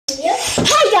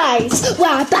guys,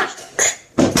 we're back.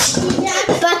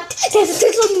 But there's a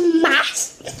total mess.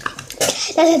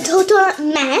 There's a total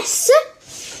mess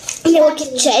in our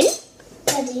kitchen.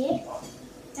 Daddy,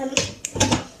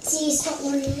 see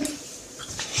something.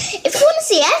 If you want to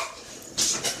see it,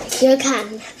 you can.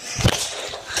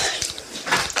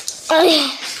 Oh,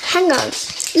 hang on.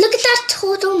 Look at that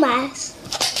total mess.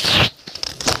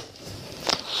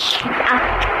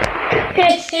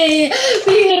 We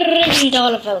read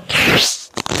all about it.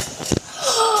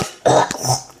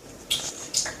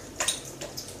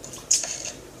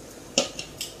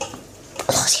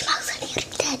 Close your mouth and you're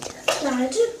dead.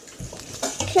 Dad?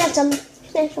 Can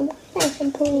I have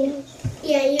some ponies?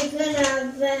 Yeah, you're gonna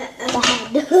have The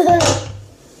head.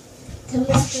 the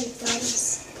mystery fries.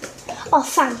 Oh,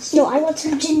 thanks. No, I want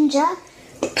some ginger.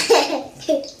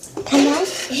 Can I?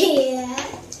 Yeah.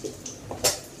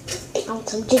 I want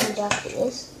some ginger,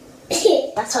 please.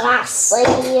 That's what I said.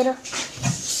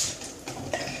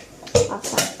 Oh,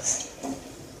 thanks.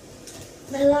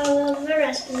 Well, I'll have the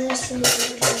rest of this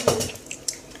smoothie.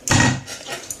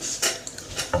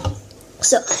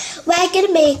 So, we're going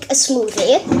to make a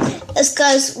smoothie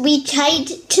because we tried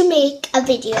to make a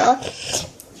video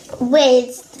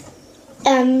with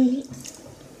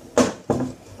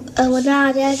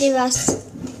Nadia gave us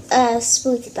a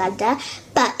smoothie blender,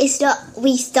 but it's not.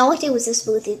 We thought it was a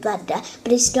smoothie blender,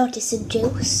 but it's not. It's a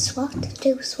juice. What?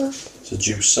 Juice? What? It's a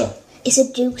juicer. It's a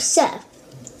juicer.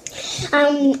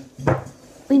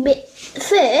 We made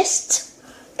first.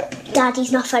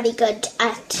 Daddy's not very good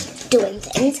at doing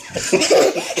things.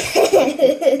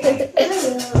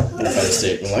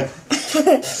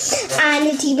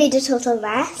 And he made a total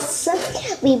mess.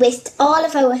 We wasted all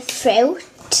of our fruit.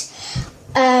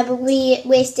 We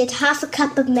wasted half a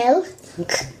cup of milk.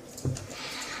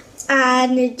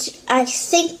 And I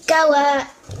think our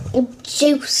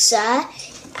juicer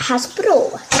has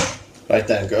broke. Right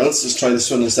then, girls, let's try this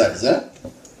one instead, is it?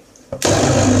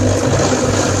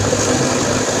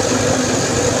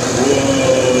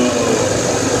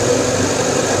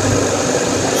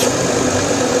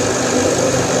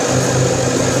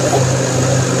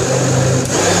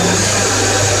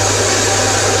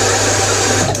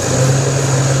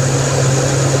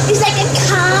 It's like a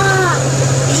car.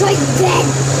 It's like that.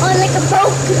 Or like a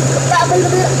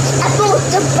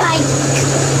motorbike.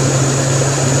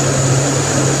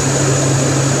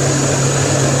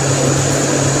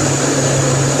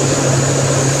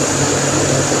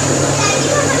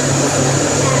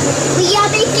 We are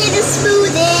making a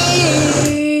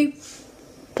smoothie.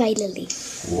 Finally.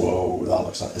 Whoa, that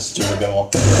looks like this is doing a bit more.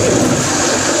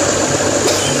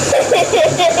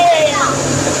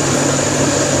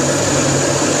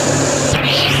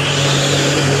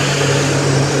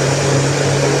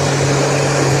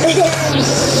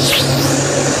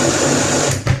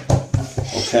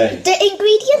 Okay. The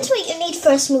ingredients what you need for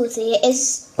a smoothie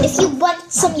is, if you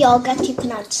want some yogurt, you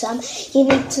can add some. You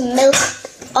need some milk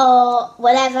or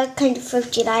whatever kind of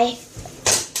fruit you like.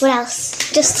 What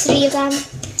else? Just 3 of them?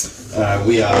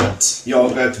 We add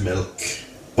yogurt, milk,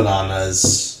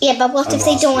 bananas. Yeah, but what and if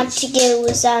they don't want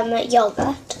raspberries. to use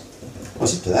yogurt?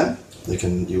 What's up to them? They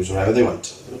can use whatever they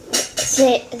want.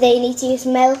 They need to use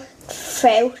milk,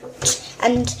 fruit,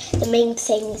 and the main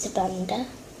thing is a blender.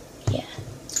 Yeah.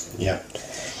 Yeah.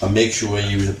 And make sure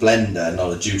you use a blender,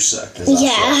 not a juicer, because that's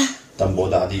Yeah. what Dumbo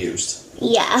Daddy used.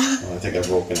 Yeah. Oh, I think I've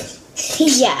broken it.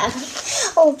 Yeah.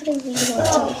 Oh, but I really want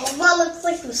to. Oh, that looks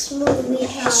like a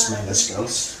smoothie. Smell this,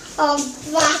 girls. Oh,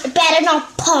 that. Better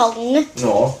not pong.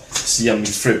 No, it's yummy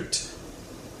fruit.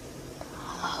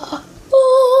 Oh,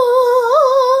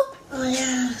 Oh,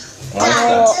 yeah.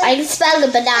 I can spell the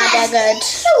banana good.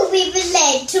 Smoothie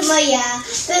lid to my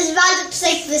because that looks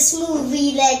like the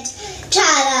smoothie lid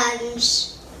challenge.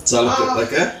 Does that look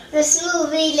like it? The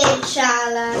smoothie lid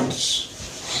challenge.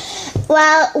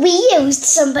 Well, we used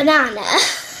some banana.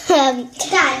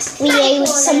 Dad, We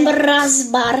used some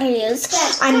raspberries.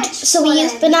 And so we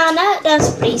used banana,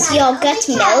 raspberries, yogurt,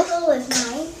 Be milk. careful with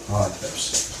mine. Alright,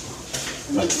 Pips.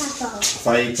 Be careful. If I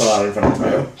put that in front of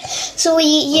you. So we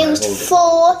used hold it.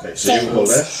 4 Okay, so you hold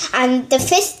things. And the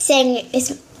fifth thing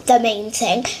is the main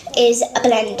thing is a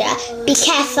blender. Be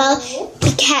careful.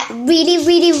 Really,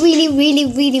 really, really, really,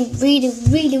 really, really,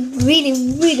 really, really,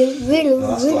 really, really, No,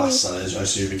 that's really, glass, that is,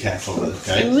 so you be careful with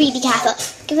it, okay? really careful.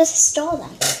 Give us a straw then. I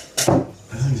don't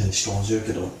think there's any straws here,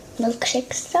 kiddo.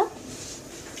 Milkshake straw.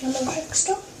 A little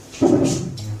extra.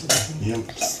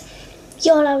 Yep.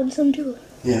 You're having some too.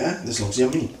 Yeah, this looks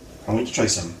yummy. I want you to try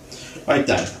some. Right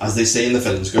then, as they say in the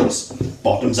films, girls,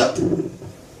 bottoms up.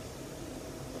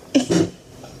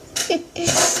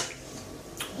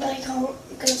 Like,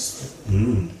 'cause That's nice. I don't know.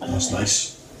 Nice. I don't know.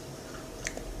 Nice.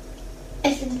 I I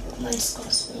think mine's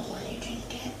got small when I drink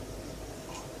it.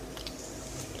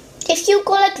 If you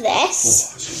go like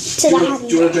this to the handle.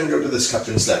 Do you want to drink out of this cup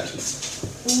instead?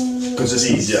 Because it's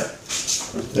easier.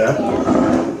 Yeah?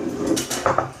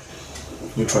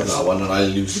 You try that one and I'll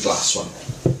use the glass one.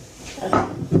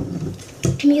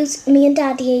 Me and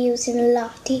Daddy are using a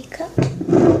latte cup.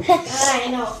 I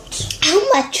know. How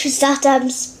much was that?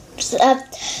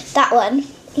 That one,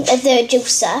 the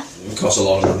juicer. It costs a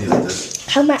lot of money, that did.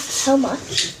 How much? How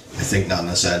much? I think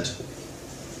Nana said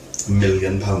 £1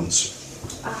 million.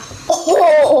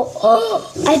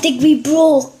 Oh, I think we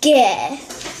broke it.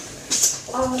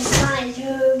 Oh, mine's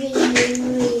really,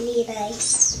 really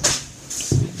nice.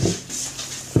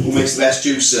 Who makes the best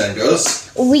juice then, girls?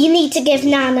 We need to give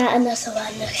Nana another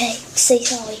one, okay? Say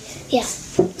sorry. Yeah.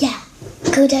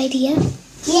 Good idea.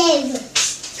 Yes.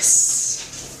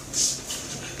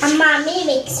 And Mommy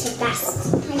makes the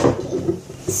best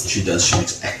pancakes. She does. She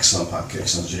makes excellent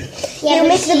pancakes, doesn't she? Yeah, You but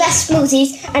make the best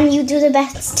smoothies and you do the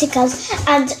best stickers,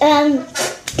 and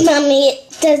Mummy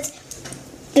does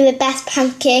the best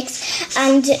pancakes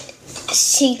and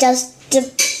she does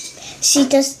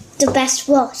the best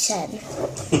washing.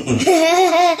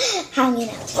 Hanging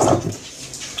out.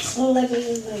 Oh, let me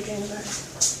use my gingerbread.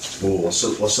 Oh, what's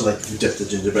it like if you dip the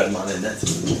gingerbread man in it?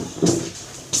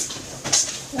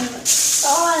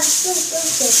 Oh, it's so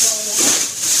good.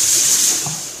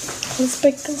 The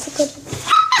sprinkles are good.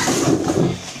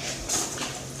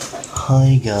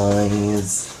 Hi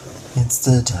guys, it's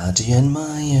the Daddy and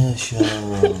Maya show. I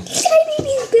need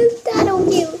to build that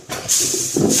on you.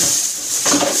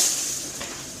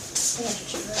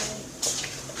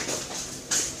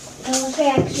 Oh, if I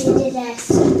actually did this.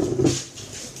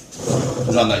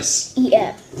 Is that nice?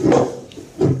 Yeah.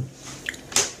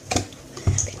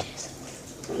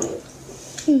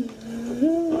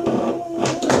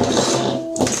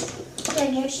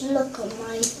 Then just look at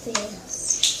my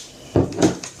face.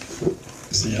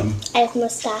 It's yum. I have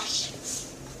moustache.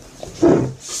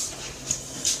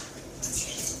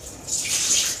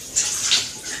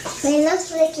 Mine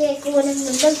looks like one of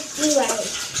the Milky Way.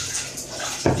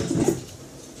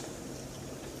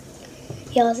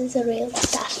 Yours is a real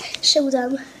moustache. Show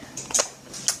them.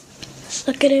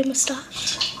 Look at her moustache.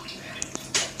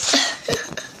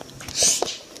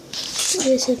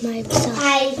 This is my moustache.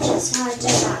 I just had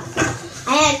enough. I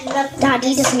had enough.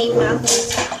 Daddy doesn't even have a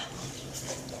moustache.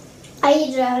 I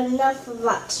had enough of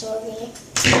that, sorry.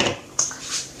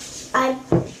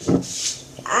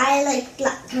 I like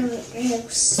black currant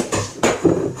juice.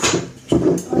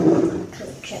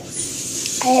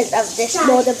 I love this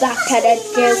more than black currant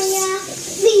juice.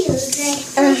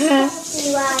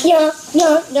 Yeah,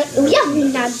 we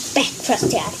haven't had breakfast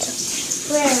yet.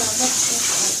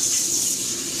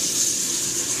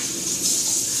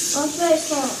 I'll try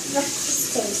for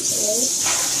breakfast today.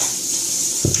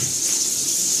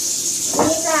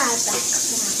 These are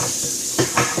breakfast.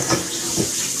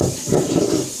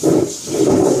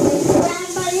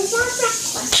 Grandma, is that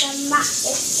breakfast and that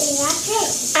is our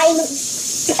drink? I know.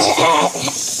 Dad,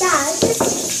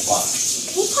 What?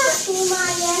 can you pass me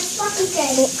my coffee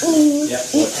drink? Yeah,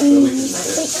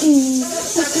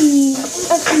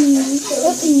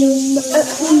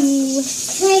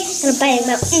 And bang,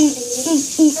 bang.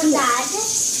 Dad,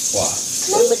 What?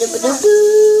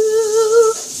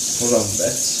 Hold on a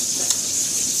bit.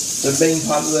 The main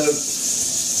part of the...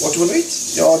 What do you want to eat?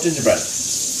 Your gingerbread.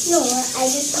 no, I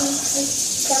just need to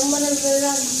get one of the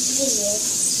rugs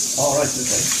videos. Oh, right,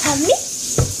 okay. Pardon me?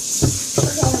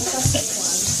 Okay, I'll pass you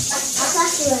one. I'll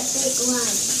pass you a big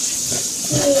one.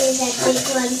 Here's a big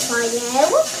one for you.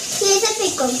 Here's a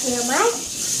big one for you, Mike.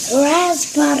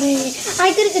 Raspberry. I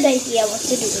got a good idea what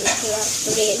to do with the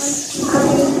raspberries.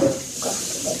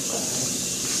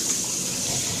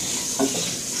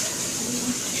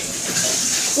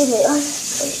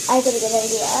 I got a good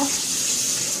idea.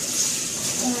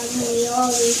 We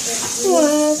always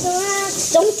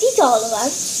Don't eat all of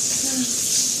us.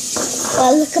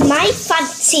 Well, look at my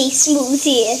fancy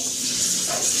smoothie.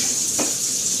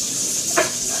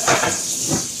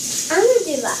 I'm gonna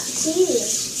do that too.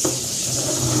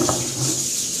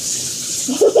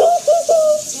 I'm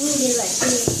gonna do that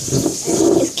too.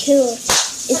 It's cool.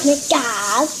 Isn't it,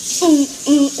 guys?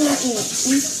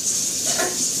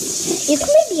 You can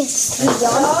maybe add 3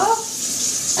 on.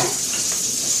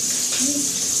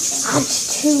 Add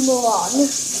 2 more on.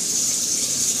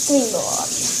 3 more on.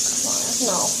 Come on.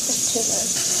 No, it's 2 more.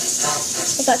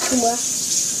 I got 2 more.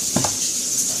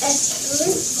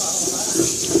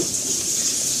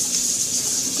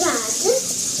 Dad,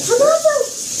 how about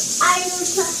I will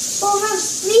for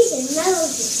freezing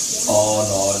melodies? Oh,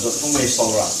 no, don't waste all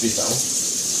the raspberries now.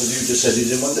 Because you just said you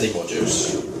didn't want any more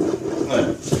juice. No.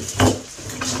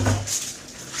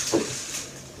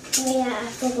 Yeah, I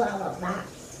forgot about that.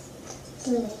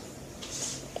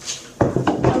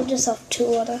 I'll just have 2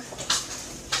 water.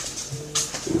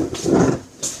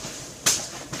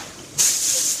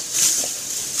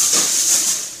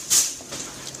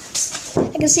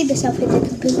 I can see myself in the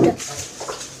computer.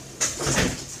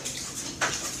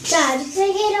 Dad, can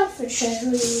I get off the show?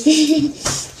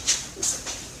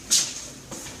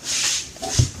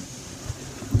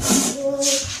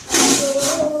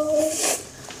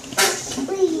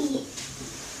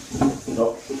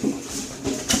 No.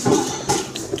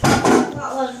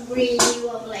 That was really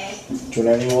lovely. Do you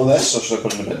want any more of this, or should I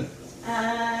put it in the bin?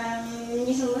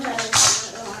 You can look at it.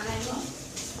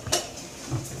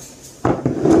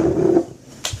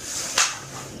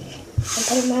 I'm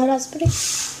putting my raspberry.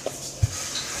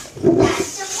 Dad,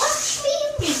 so watch me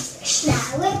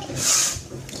now.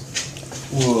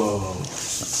 Whoa.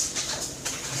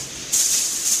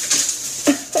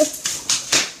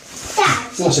 Dad.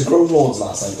 You must have grown lawns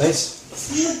last night, mate.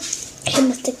 I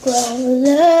must have grown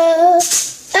love.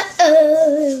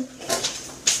 Uh-oh.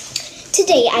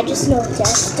 Today I just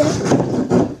noticed.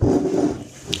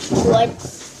 Oh, I'd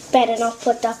better not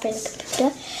put that in the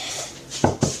computer.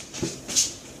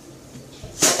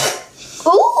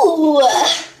 Ooh!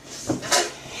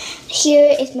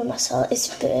 Here is my muscle. It's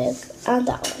big, and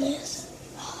that one is.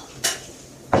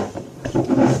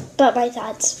 But my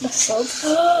dad's muscles.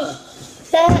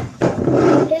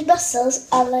 His muscles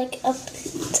are like up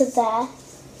to there,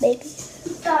 maybe.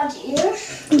 Daddy.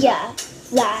 Yeah,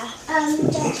 there.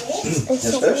 Daddy. It's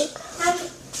so Yes, big.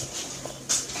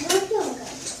 Can I have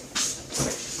yogurt?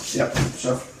 Yep,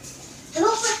 so. I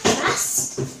want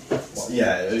breakfast. What,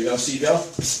 yeah, are you going to see Bill?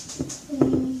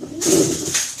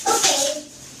 Okay.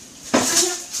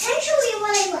 Can I show you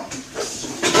what I want?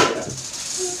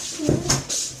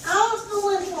 I want the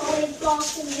one that we bought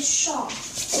in the shop.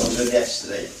 What we did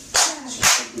yesterday.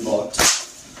 So we bought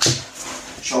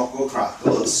choco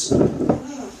crackles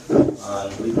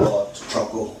and we bought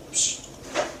chocos.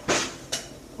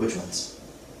 Which ones?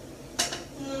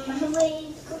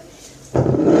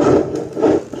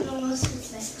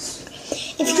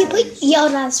 If you put your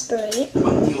raspberry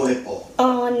Monkey or hippo?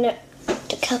 on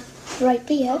the cup right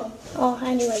here, or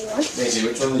anywhere you want. Daisy,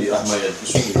 which one do you have my head?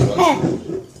 Which one do you want?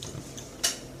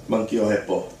 Monkey or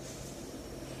hippo?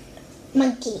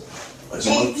 Monkey. It's a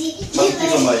monkey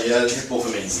for my hippo for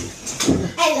Maisie.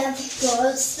 I love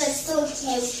hippos. They're so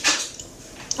cute.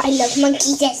 I love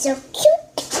monkeys, they're so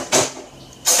cute.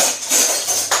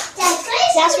 Dad, can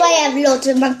I That's why I have loads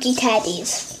of monkey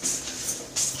teddies.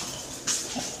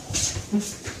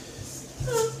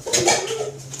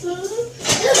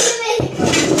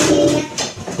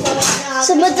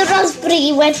 Some of the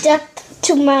raspberry went up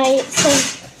to my thing.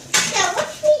 Now,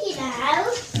 watch me now.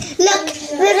 Look,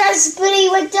 the raspberry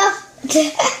went up.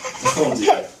 Oh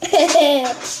dear.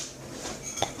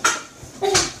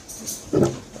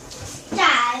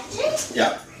 Dad,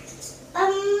 Yeah,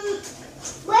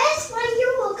 where's my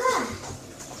yogurt?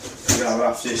 you're going to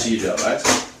have after your cereal, right?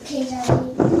 Okay, Daddy.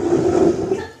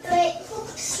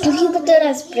 If you put the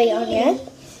raspberry on it,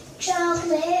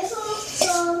 Chocolate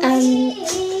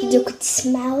you could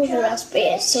smell the raspberry.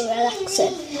 It's so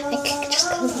relaxing. I could just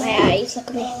close my eyes. Look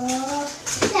at me.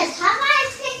 Dad, have I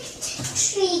picked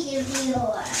 3 of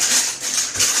yours?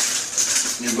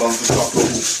 You've gone for choco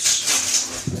hoops.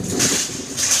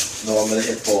 The one with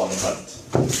the hippo on the front.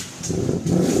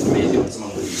 Maisie wants some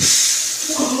of these.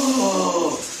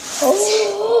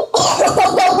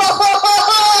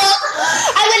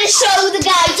 I'm going to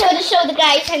show the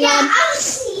guys. Hang on. I'll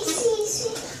see.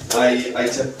 I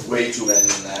took way too many in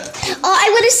there. Oh,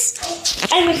 I'm going to see.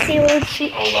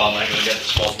 Hold on, I'm going to get the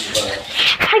spotty butter.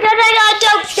 Hang on,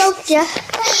 don't you?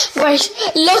 Right,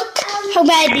 look how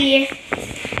many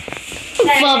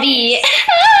for me.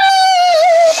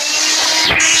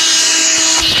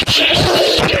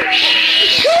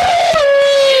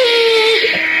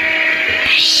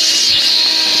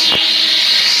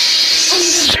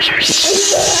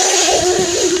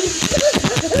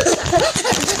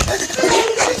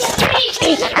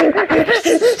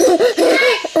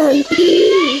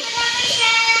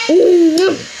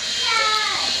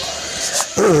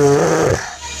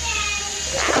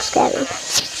 Scary.